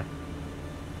first guy.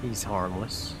 He's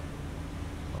harmless.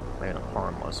 Well, maybe not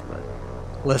harmless, but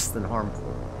less than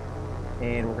harmful.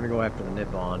 And we're going to go after the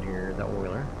Nippon here, the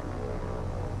oiler.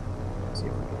 Let's see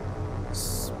if we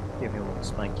can give him a little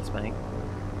spanky spank.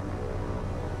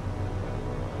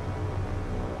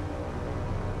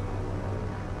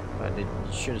 I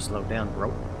should have slowed down,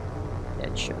 bro. Yeah,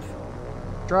 it should have.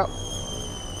 Drop.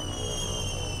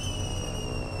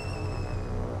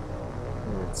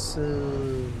 It's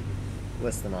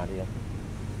less than ideal.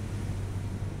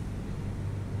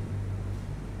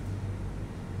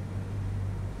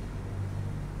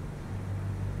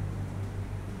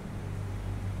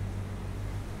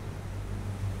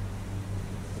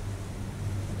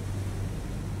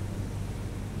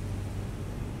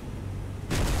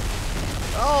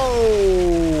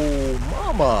 Oh,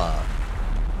 mama!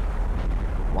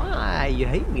 Why you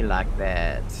hate me like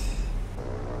that?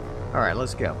 All right,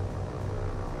 let's go.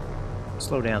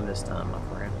 Slow down this time, my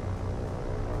friend.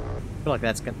 I feel like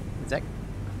that's gonna. Is that?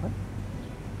 What?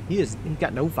 He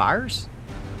got no fires?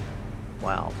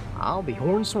 Wow, I'll be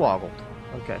hornswoggled.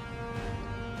 Okay.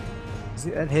 Is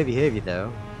that heavy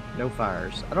though? No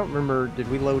fires. I don't remember. Did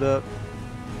we load up?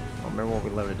 I don't remember what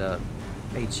we loaded up.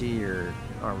 HE or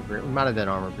armor piercing. We might have done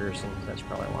armor piercing. That's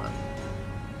probably why.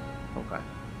 Okay.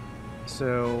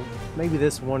 So maybe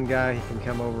this one guy can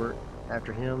come over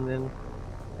after him then.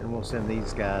 And we'll send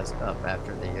these guys up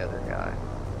after the other guy.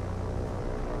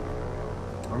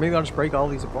 Or maybe I'll just break all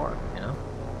these apart, you know?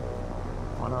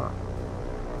 Why not?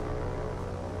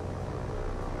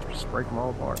 Just break them all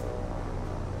apart.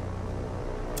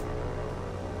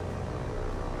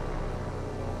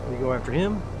 We go after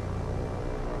him.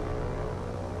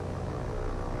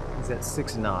 He's at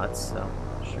 6 knots, so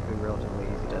should be relatively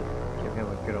easy to give him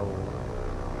a good old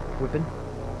whipping.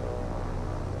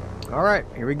 Alright,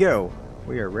 here we go.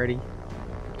 We are ready,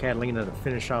 Catalina, to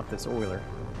finish off this oiler.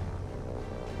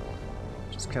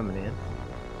 Just coming in.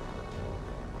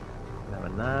 Have a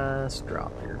nice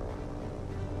drop here.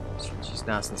 She's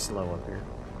nice and slow up here.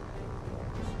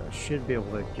 So I should be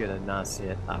able to get a nice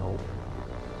hit, I hope.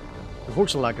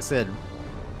 Unfortunately, like I said,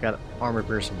 got armor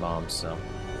piercing bombs, so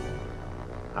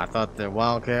I thought the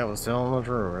Wildcat was telling the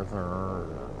truth.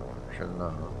 Shouldn't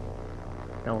know.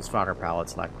 Those fighter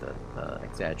pilots like to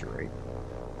exaggerate.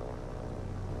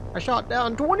 I shot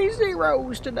down 20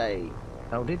 zeros today.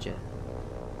 Oh, did you?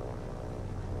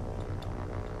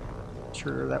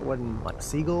 Sure that wasn't like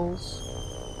seagulls?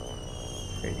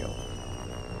 There you go.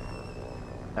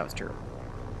 That was terrible.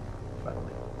 By the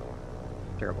way.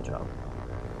 Terrible job.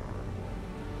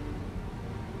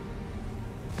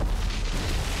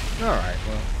 Alright,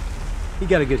 well. He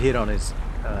got a good hit on his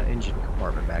engine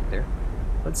compartment back there.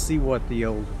 Let's see what the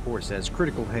old report says.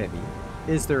 Critical heavy.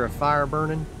 Is there a fire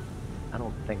burning? I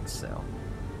don't think so.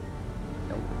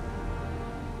 Nope.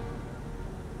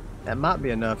 That might be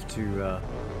enough to,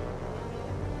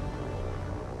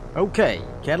 Okay,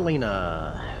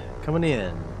 Catalina coming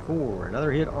in for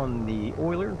another hit on the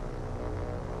oiler.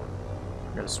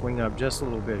 Gotta swing up just a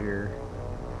little bit here.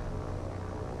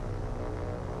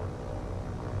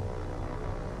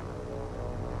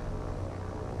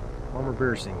 Armor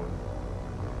piercing.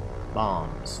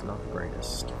 Bombs, not the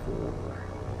greatest for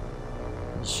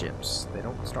ships. They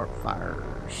don't start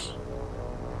fires.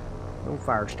 No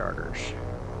fire starters.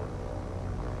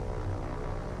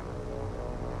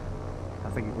 I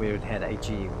think if we had had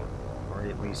HE, or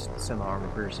at least semi-armor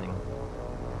piercing,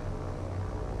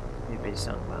 it'd be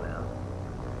something by now.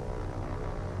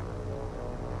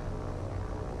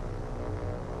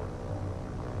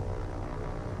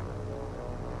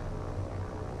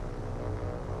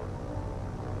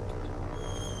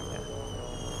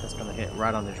 Gonna hit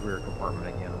right on this rear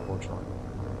compartment again, unfortunately.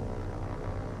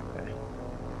 Okay.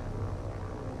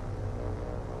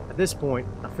 At this point,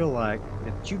 I feel like...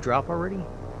 Did you drop already?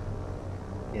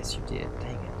 Yes, you did.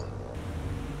 Dang it.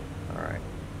 Alright.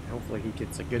 Hopefully he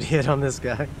gets a good hit on this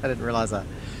guy. I didn't realize I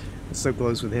was so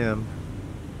close with him.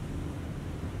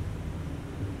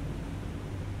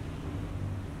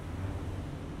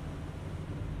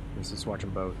 Let's just watch them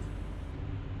both.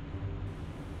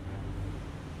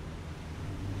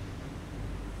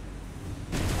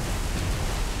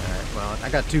 Alright, well, I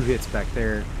got 2 hits back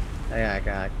there. Yeah, I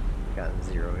got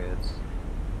 0 hits.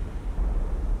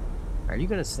 Are you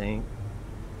gonna sink?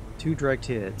 2 direct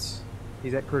hits.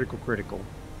 He's at critical.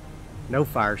 No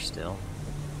fire still.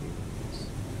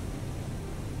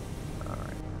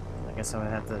 Alright. I guess I'm gonna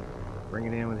have to bring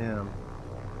it in with him.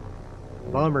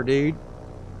 Bummer, dude.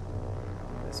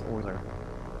 This oiler.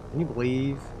 Can you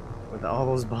believe with all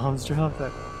those bombs dropped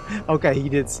that? Okay, he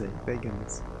did sink. Thank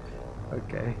goodness.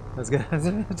 Okay. I was gonna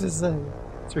have to say.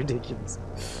 It's ridiculous.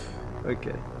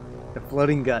 Okay. The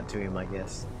flooding got to him, I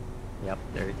guess. Yep,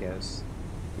 there he goes.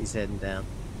 He's heading down.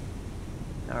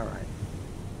 Alright.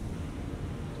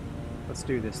 Let's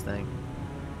do this thing.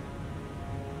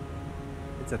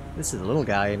 This is a little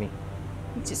guy, isn't he?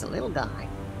 He's just a little guy.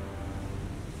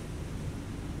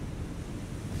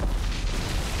 That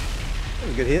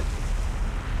was a good hit.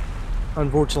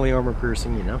 Unfortunately, armor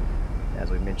piercing, you know,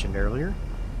 as we mentioned earlier.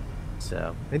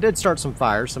 So they did start some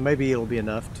fires, so maybe it'll be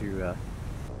enough to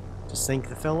sink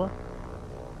the fella.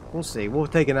 We'll see. We'll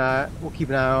keep an eye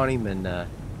on him and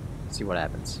see what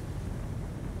happens.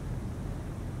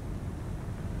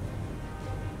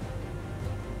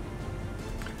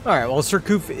 Alright, well,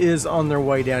 Surcouf is on their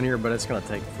way down here, but it's going to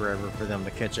take forever for them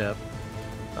to catch up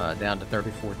down to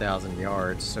 34,000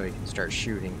 yards so he can start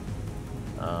shooting.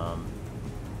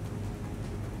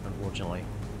 Unfortunately,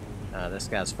 this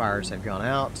guy's fires have gone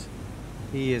out.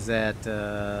 He is at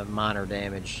minor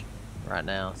damage right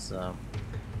now, so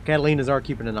Catalinas are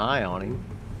keeping an eye on him.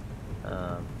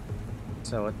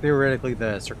 So theoretically,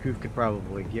 the Surcouf could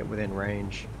probably get within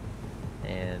range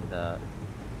and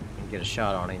get a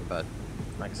shot on him, but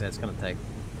like I said, it's going to take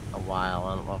a while.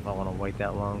 I don't know if I want to wait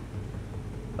that long.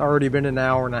 It's already been an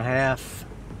hour and a half.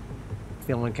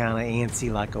 Feeling kind of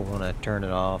antsy, like I want to turn it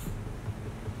off.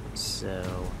 So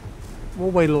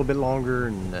we'll wait a little bit longer,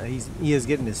 and he is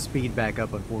getting his speed back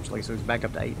up, unfortunately. So he's back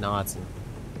up to 8 knots, and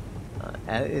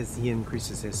as he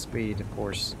increases his speed, of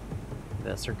course,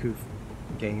 the Surcouf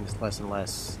gains less and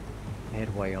less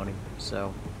headway on him.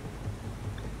 So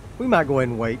we might go ahead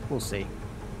and wait. We'll see.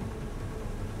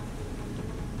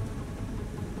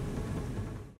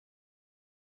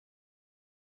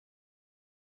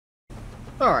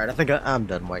 Alright, I think I'm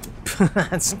done waiting.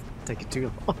 It's taking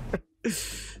too long.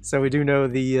 So we do know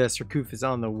the Surcouf is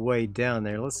on the way down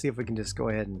there. Let's see if we can just go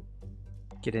ahead and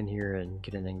get in here and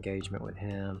get an engagement with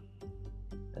him.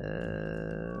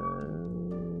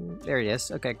 There he is.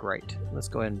 Okay, great. Let's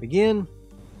go ahead and begin.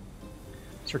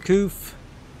 Surcouf,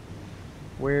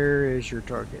 where is your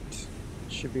target?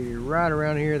 Should be right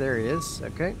around here. There he is.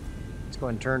 Okay. Let's go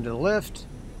ahead and turn to the left.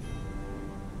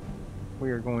 We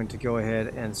are going to go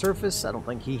ahead and surface. I don't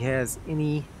think he has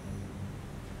anything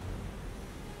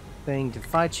to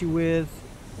fight you with.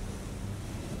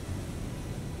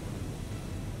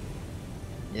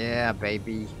 Yeah,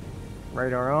 baby.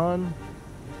 Radar on.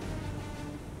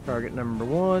 Target number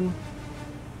 1.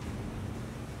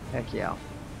 Heck yeah.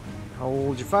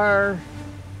 Hold your fire.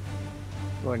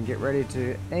 Go ahead and get ready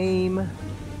to aim.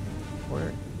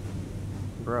 Where?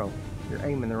 Bro, you're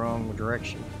aiming the wrong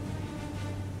direction.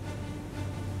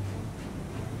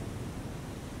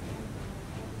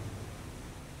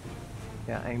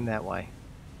 Yeah, aim that way.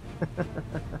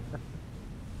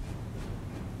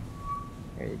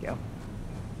 There you go.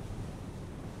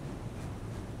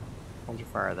 Hold your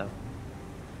fire, though.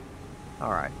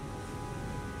 Alright.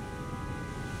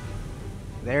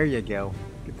 There you go.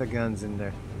 Get the guns in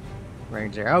the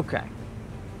range there. Okay.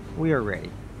 We are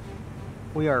ready.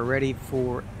 We are ready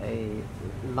for a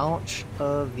launch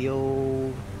of the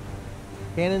old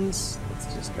cannons.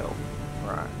 Let's just go.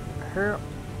 Right here.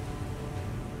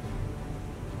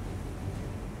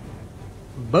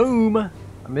 Boom! I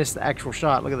missed the actual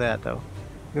shot. Look at that, though.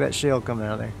 Look at that shell coming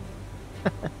out of there.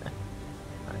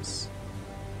 Nice.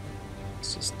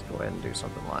 Let's just go ahead and do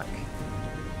something like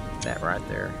that right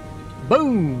there.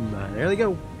 Boom! There they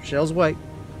go. Shells away.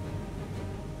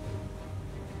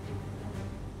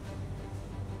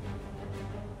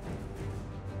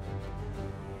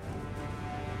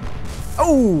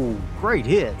 Oh! Great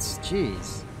hits.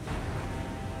 Jeez.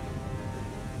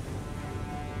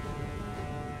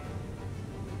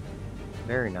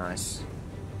 Very nice.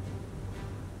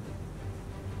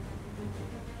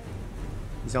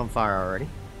 He's on fire already.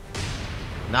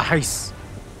 Nice!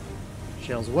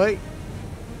 Shells away.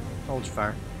 Hold your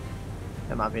fire.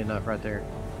 That might be enough right there.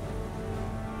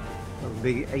 Those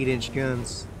big 8-inch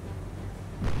guns.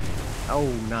 Oh,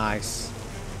 nice.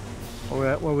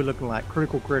 What are we looking like?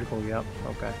 Critical, yep,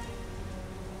 okay.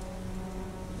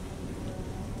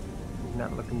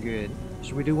 Not looking good.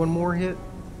 Should we do one more hit?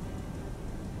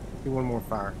 Do one more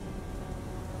fire.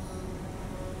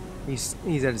 He's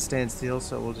at a standstill,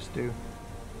 so we'll just do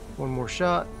one more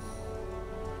shot.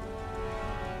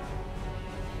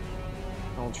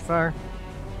 Hold your fire.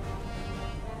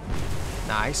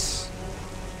 Nice.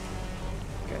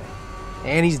 Okay.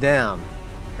 And he's down.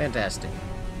 Fantastic.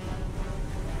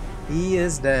 He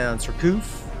is down.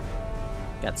 Surcouf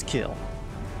got the kill.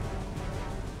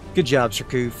 Good job,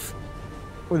 Surcouf.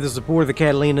 With the support of the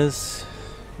Catalinas,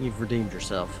 you've redeemed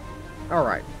yourself.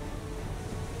 Alright.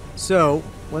 So,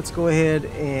 let's go ahead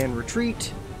and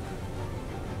retreat.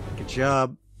 Good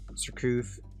job,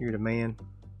 Surcouf. You're the man.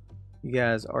 You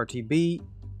guys, RTB.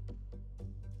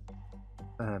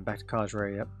 Back to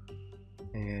Cadre, yep.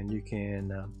 And you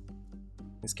can...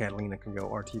 Miss Catalina can go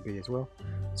RTB as well.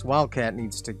 So Wildcat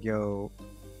needs to go...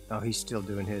 Oh, he's still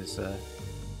doing his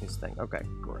thing. Okay,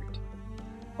 great.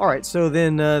 Alright, so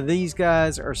then these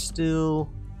guys are still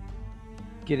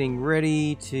getting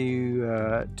ready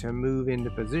to move into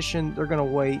position. They're going to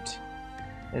wait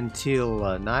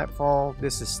until nightfall.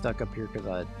 This is stuck up here because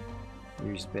I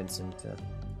used Benson to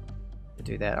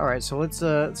do that. Alright, so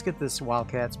let's get this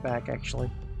Wildcats back,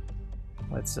 actually.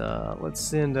 Let's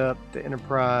send up the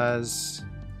Enterprise...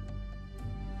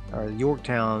 or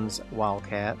Yorktown's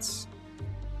Wildcats.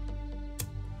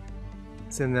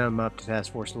 Send them up to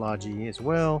Task Force Logi as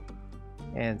well,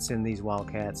 and send these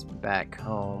Wildcats back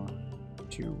home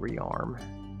to rearm.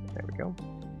 There we go.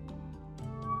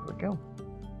 There we go.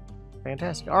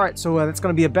 Fantastic. Alright, so that's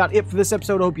going to be about it for this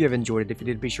episode. I hope you have enjoyed it. If you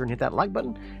did, be sure and hit that like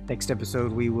button. Next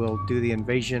episode, we will do the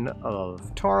invasion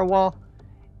of Tarawa,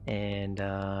 and,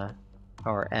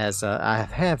 or as I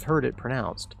have heard it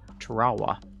pronounced,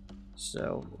 Tarawa.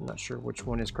 So, I'm not sure which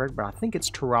one is correct, but I think it's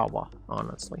Tarawa,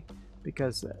 honestly.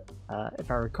 Because, if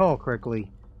I recall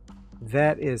correctly,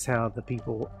 that is how the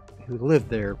people who live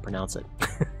there pronounce it.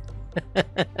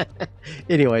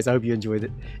 Anyways, I hope you enjoyed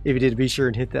it. If you did, be sure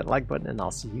and hit that like button, and I'll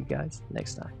see you guys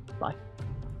next time. Bye.